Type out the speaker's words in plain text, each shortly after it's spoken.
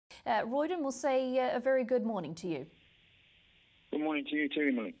Royden will say a very good morning to you. Good morning to you too,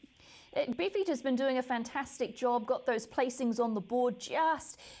 Emily. Beefeater's been doing a fantastic job, got those placings on the board,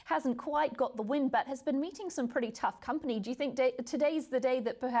 just hasn't quite got the win, but has been meeting some pretty tough company. Do you think today's the day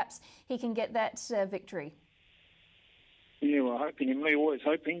that perhaps he can get that victory? Yeah, we're hoping, Emily, always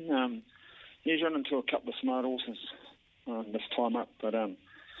hoping. He's run into a couple of smart horses this time up, but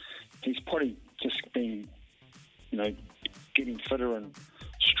he's probably just been, getting fitter and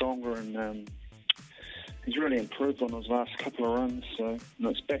stronger, and he's really improved on his last couple of runs. So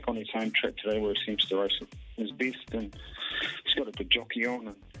it's back on his home track today where he seems to race his best, and he's got a good jockey on.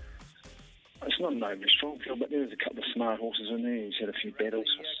 And it's not an overly strong field, but there's a couple of smart horses in there. He's had a few battles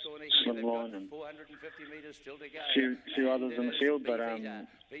with Slimline and a few others in the field, but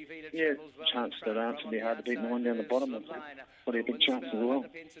yeah, chance that to be hard to beat, and the one down the bottom is probably a big chance as well.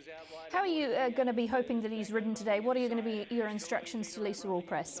 How are you going to be hoping that he's ridden today? What are going to be your instructions to Lisa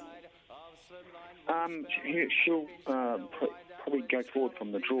Allpress? She'll probably go forward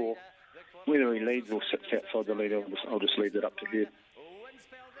from the draw. Whether he leads or sits outside the lead, I'll just leave it up to her.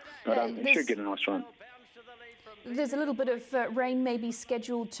 But he should get a nice run. There's a little bit of rain maybe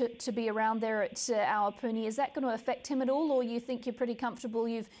scheduled to be around there at Awapuni. Is that going to affect him at all, or you think you're pretty comfortable?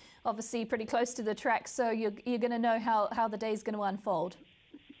 You've obviously pretty close to the track, so you're going to know how the day's going to unfold.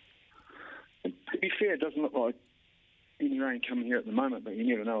 To be fair, it doesn't look like any rain coming here at the moment, but you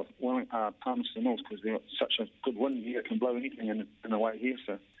never know. Punters because they've got such a good wind here, it can blow anything in the way here.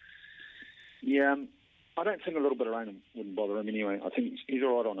 So yeah, I don't think a little bit of rain wouldn't bother him anyway. I think he's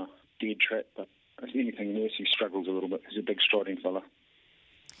all right on a dead track, but if anything worse, he struggles a little bit. He's a big striding fella.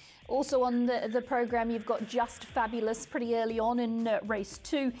 Also on the programme, you've got Just Fabulous pretty early on in race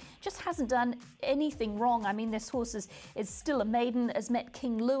 2. Just hasn't done anything wrong. I mean, this horse is still a maiden, has met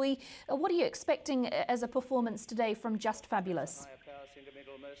King Louis. What are you expecting as a performance today from Just Fabulous?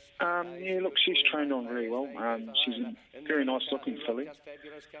 Yeah, look, she's trained on very well. She's a very nice looking filly,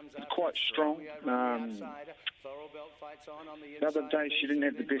 quite strong. The other day she didn't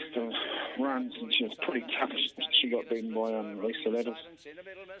have the best of runs, and she was pretty tough. She got beaten by Lisa Ladders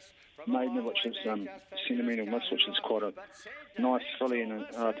maiden, which is Sentimental Miss, which is quite a nice filly, and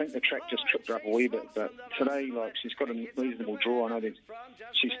I think the track just tripped her up a wee bit. But today, she's got a reasonable draw. I know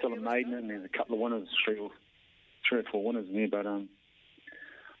she's still a maiden, and there's a couple of winners, three or four winners in there, but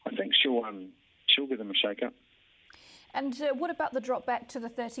I think she'll give them a shake-up. And what about the drop back to the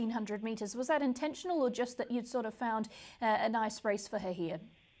 1,300 metres? Was that intentional, or just that you'd sort of found a nice race for her here?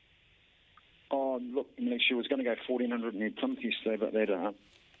 Oh, look, she was going to go 1,400 near Plymouth yesterday, but they had a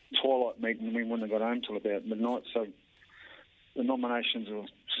twilight meeting, and we wouldn't have got home till about midnight. So the nominations were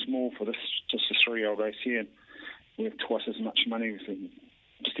small for this, just a 3-year-old race here. And we have twice as much money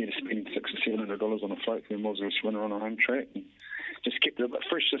instead of spending $600 or $700 on a float. We might as well win her on a home track. And just kept her a bit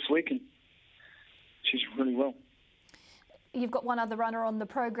fresh this week, and she's really well. You've got one other runner on the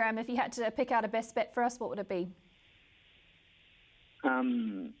programme. If you had to pick out a best bet for us, what would it be?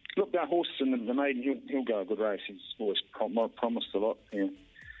 Look, that horse and the maiden, he'll go a good race. He's always promised a lot. Yeah.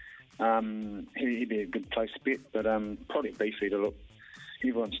 He'd be a good place bet, but probably Beefeater. Look,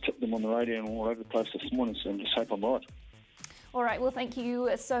 everyone's tipped them on the radio and all over the place this morning, so I just hope I'm right. All right, well, thank you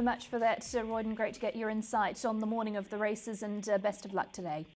so much for that, Royden. Great to get your insight on the morning of the races, and best of luck today.